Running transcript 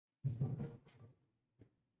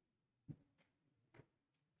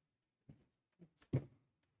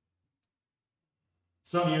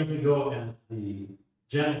Some years ago at the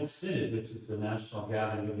General Synod, which is the national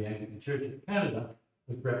gathering of the Anglican Church of Canada,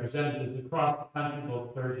 with representatives across the country,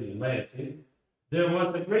 both clergy and laity, there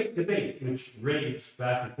was a great debate which raged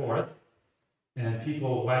back and forth, and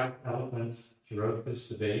people waxed eloquent throughout this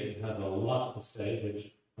debate, had a lot to say,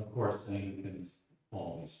 which, of course, Anglicans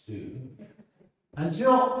always do,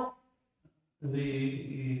 until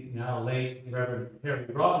the now late Reverend Harry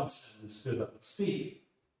Robinson stood up to speak.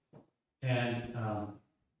 And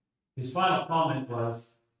his final comment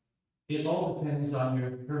was, it all depends on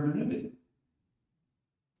your hermeneutic.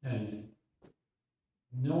 And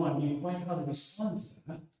no one knew quite how to respond to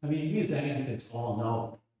that. I mean, we as Anglicans all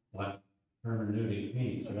know what hermeneutic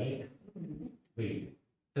means, right?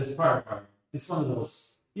 As part of it's one of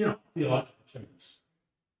those, theological terms.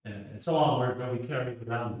 And it's a long word, but we carry it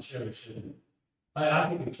around and cherish it. I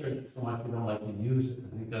think we cherish it so much we don't like to use it.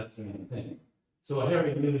 I think that's the main thing. So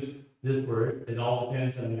Harry used this word, it all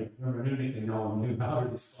depends on your hermeneutic, and no one knew how to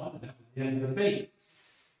respond, and that was the end of the debate.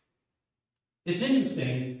 It's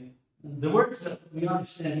interesting, the words that we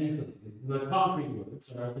understand easily, the concrete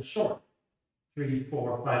words, are the short 3,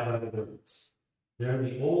 4, 5 letter words. They're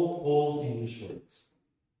the old English words.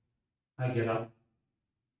 I get up,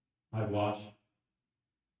 I wash,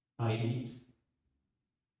 I eat,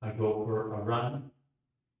 I go for a run,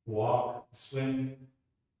 walk, swim,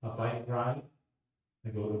 a bike ride, I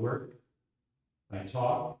go to work, I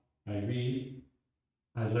talk, I read,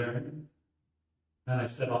 I learn, and I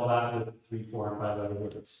said all that with 3, 4, and 5 letter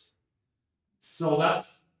words. So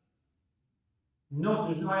there's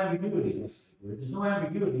no ambiguity in this word. There's no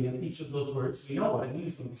ambiguity in each of those words. We know what it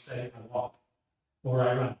means when we say I walk, or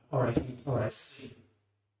I run, or I eat, or I sleep.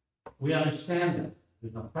 We understand that.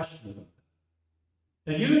 There's no question about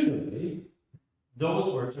that. And usually,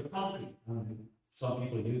 those words are concrete. Some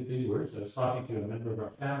people use big words. I was talking to a member of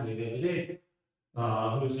our family the other day,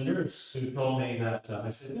 who's a nurse, who told me that, I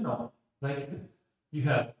said, you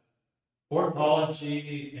have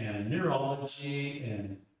orthology and neurology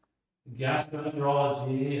and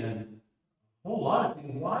gastroenterology and a whole lot of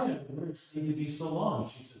things. Why do the words need to be so long?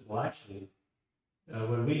 She says, well, actually,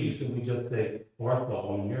 when we use them, we just say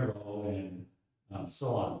ortho and neuro and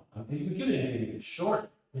so on. You could get anything even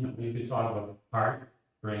short. You could talk about heart,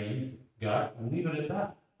 brain, gut, and leave it at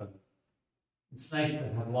that. But it's nice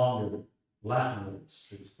to have longer Latin words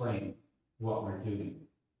to explain what we're doing.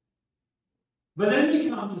 But then we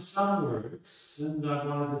come to some words, and I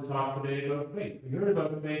wanted to talk today about faith. We heard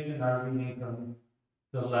about faith in our reading from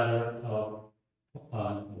the letter of,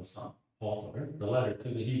 it's not Paul's letter, the letter to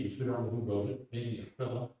the Hebrews. We don't know who wrote it, maybe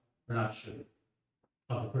Aquila, we're not sure,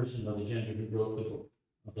 of the person or the gender who wrote the book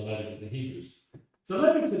of the letter to the Hebrews. So the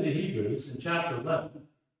letter to the Hebrews in chapter 11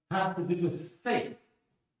 has to do with faith.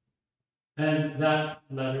 And that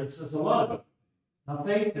letter says a lot about it. Now,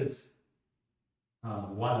 faith is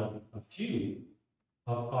one of a few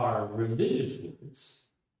of our religious words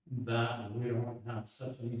that we don't have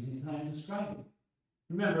such an easy time describing.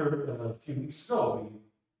 Remember, a few weeks ago,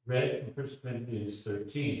 we read from 1 Corinthians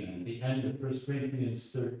 13, and at the end of 1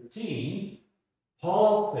 Corinthians 13,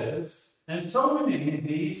 Paul says, and so remain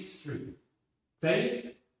these three,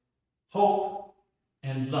 faith, hope,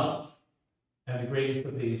 and love. And the greatest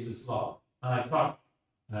of these is love. And I talked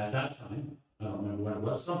at that time, I don't remember when it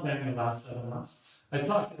was, sometime in the last 7 months, I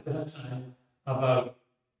talked at that time about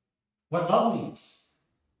what love means.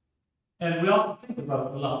 And we often think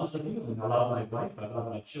about love as a feeling. I love my wife, I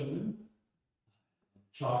love my children,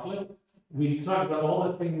 chocolate. We talk about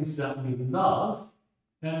all the things that we love,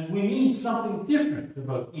 and we mean something different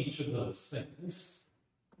about each of those things.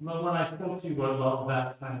 But when I spoke to you about love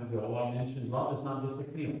that time ago, I mentioned love is not just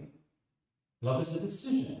a feeling. Love is a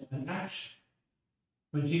decision, an action.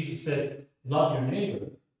 When Jesus said, love your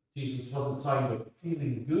neighbor, Jesus wasn't talking about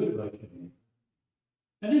feeling good about your neighbor.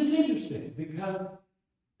 And it's interesting because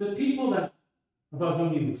the people about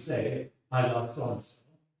whom you would say, I love so-and-so,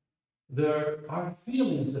 there are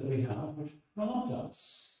feelings that we have which prompt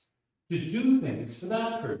us to do things for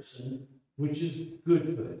that person which is good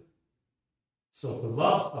for them. So if we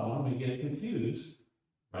love someone, we get confused,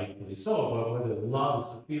 rightfully so, about whether love is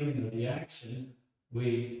the feeling or the action.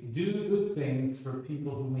 We do good things for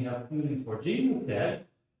people whom we have feelings for. Jesus said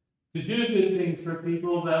to do good things for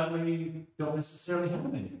people that we don't necessarily have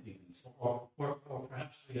any feelings for, or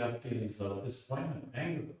perhaps we have feelings of disappointment,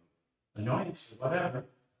 anger, annoyance, or whatever.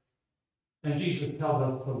 And Jesus tells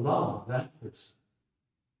us to love that person.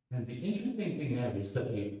 And the interesting thing there is that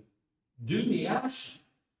we do the action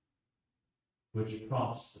which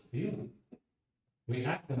prompts the feeling. We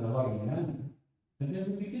act in a loving manner, and then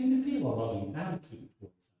we begin to feel a loving attitude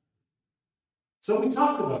towards them. So we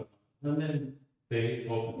talked about them, and then faith,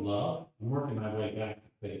 hope, and love. I'm working my way back to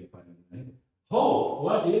faith, by the way. Hope.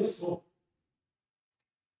 What is hope?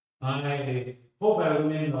 I hope I will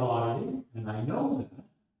win the lottery, and I know that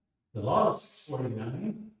the lot of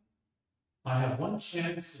 649, I have one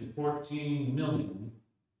chance in 14 million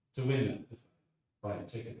to win it if I buy a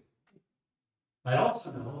ticket. I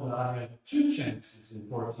also know that I have two chances in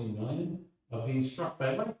 14 million of being struck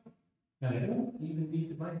by lightning, and I don't even need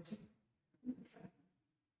to buy a ticket.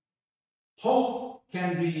 Hope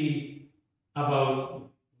can be about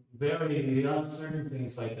very uncertain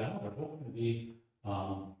things like that, or hope can be,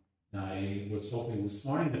 I was hoping this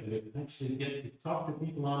morning that we'd actually get to talk to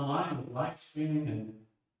people online with live streaming, and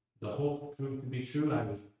the hope proved to be true. I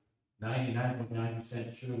was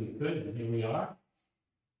 99.9% sure we could, and here we are.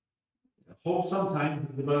 Hope sometimes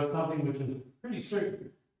is about something which is pretty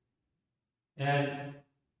certain. And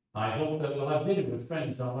I hope that we'll have dinner with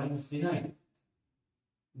friends on Wednesday night.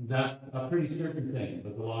 That's a pretty certain thing,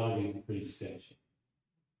 but the lottery is pretty sketchy.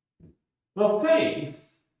 Well, faith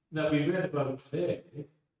that we read about today,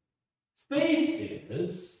 faith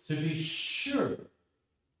is to be sure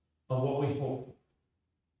of what we hope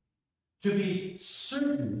for, to be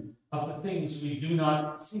certain of the things we do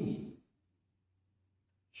not see,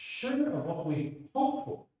 sure of what we hope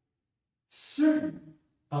for, certain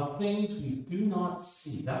of things we do not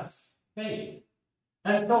see. That's faith.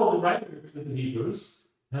 And so the writer to the Hebrews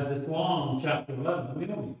had this long chapter 11.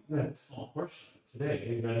 We only read a small portion of it today.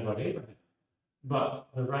 We read about Abraham. But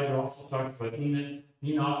the writer also talks about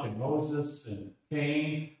Enoch and Moses and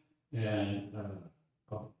Cain and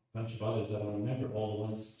a bunch of others. I don't remember all the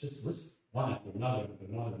ones. Just list one after another, after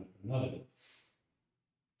another, after another.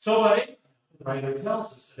 So but Abraham, the writer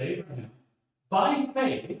tells us that Abraham, by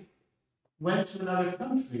faith, went to another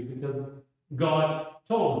country because God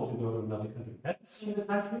told him to go to another country. Hadn't seen the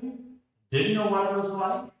country, didn't know what it was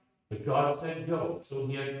like, but God said go, so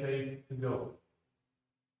he had faith to go.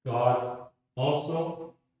 God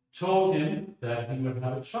also told him that he would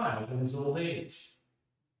have a child in his old age.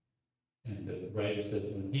 And the writer says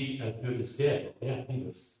when he, as good as dead, yeah, he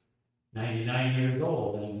was 99 years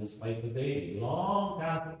old and his wife was 80, long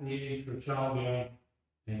past the age for childbearing,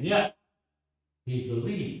 and yet he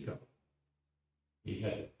believed God. He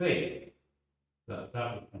had faith that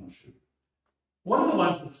that would come true. One of the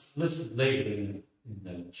ones that's listed later in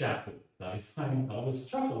the chapter that I find I always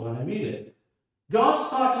chuckle when I read it. God's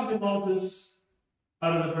talking to Moses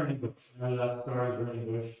out of the burning bush. Remember that story, the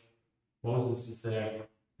burning bush? Moses is there,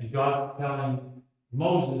 and God's telling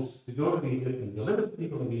Moses to go to Egypt and deliver the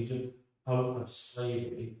people of Egypt out of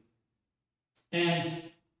slavery. And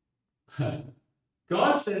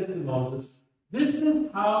God says to Moses, this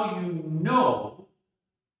is how you know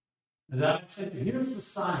that I said, here's the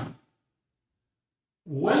sign.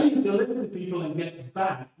 When you deliver the people and get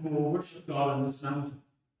back, you will worship God on this mountain.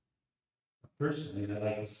 Personally, I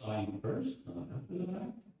like the sign first, not after the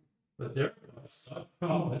fact. But there was God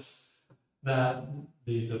promised that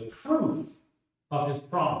the proof of his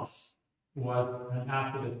promise was an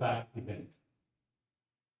after the fact event.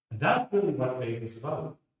 And that's really what faith is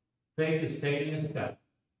about. Faith is taking a step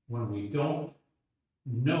when we don't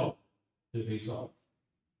know the result.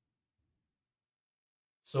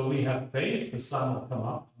 So we have faith, the sun will come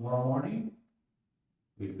up tomorrow morning.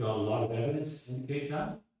 We've got a lot of evidence to indicate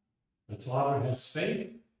that. The toddler has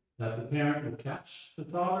faith that the parent will catch the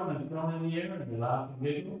toddler when thrown in the air and they laugh and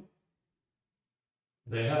giggle.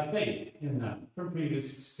 They have faith in that from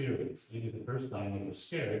previous experience. Maybe the first time they were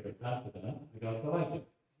scared, but after that, they got to like it.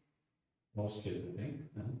 Most kids, I think.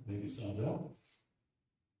 Maybe some don't.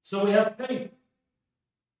 So we have faith.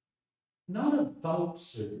 Not about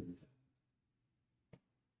certain things.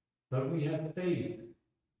 But we have faith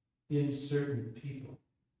in certain people.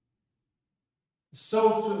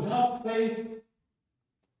 So to have faith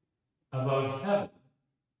about heaven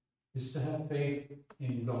is to have faith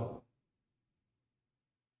in God.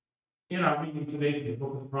 In our reading today from the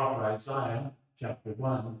book of the prophet Isaiah, chapter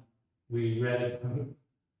 1, we read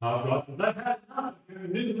how God says, I've had enough of your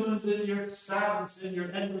new moons and your Sabbaths and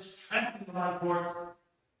your endless trampling of my courts.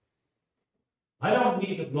 I don't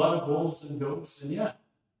need the blood of bulls and goats, and yet,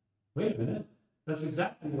 wait a minute. That's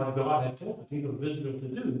exactly what God had told the people of Israel to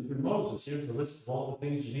do through Moses. Here's the list of all the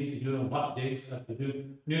things you need to do and what days you have to do.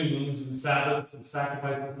 New moons and Sabbaths and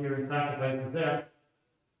sacrifices here and sacrifices there.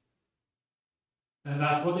 And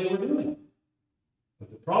that's what they were doing. But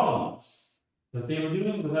the problem was that they were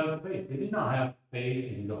doing it without faith. They did not have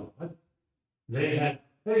faith in God. They had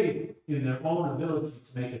faith in their own ability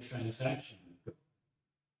to make a transaction with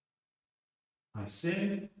God. I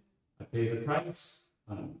sinned, I paid the price,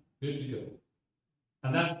 I'm good to go.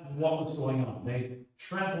 And that's what was going on. They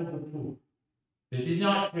trampled the pool. They did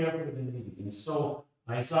not care for the needy. And so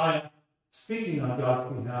Isaiah, speaking on God's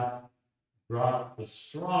behalf, brought the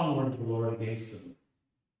strong word of the Lord against them,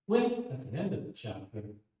 with, at the end of the chapter,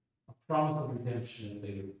 a promise of redemption if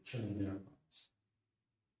they would turn their hearts.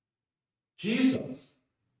 Jesus,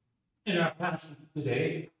 in our passage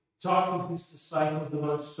today, talking to his disciples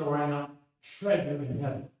about storing up treasure in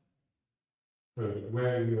heaven. For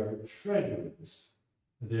where your treasure is,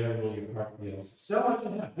 there will your heart be also. Sell what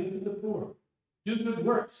you have, give to the poor. Do good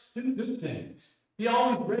works, do good things. Be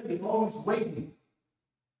always ready, always waiting.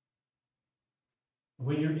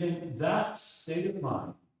 When you're in that state of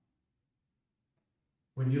mind,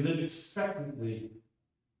 when you live expectantly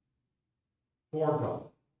for God,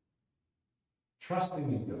 trusting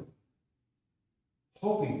in God,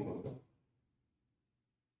 hoping for God,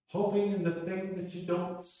 hoping in the thing that you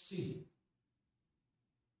don't see,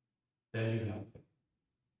 then you have faith.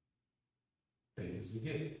 Faith is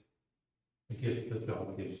a gift that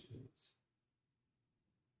God gives to us.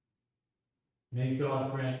 May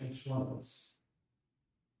God grant each one of us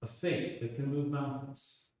a faith that can move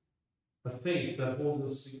mountains, a faith that holds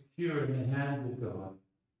us secure in the hands of God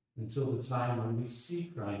until the time when we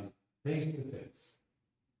see Christ face to face,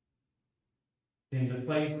 in the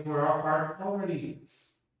place where our heart already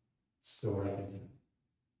is stored up in Him.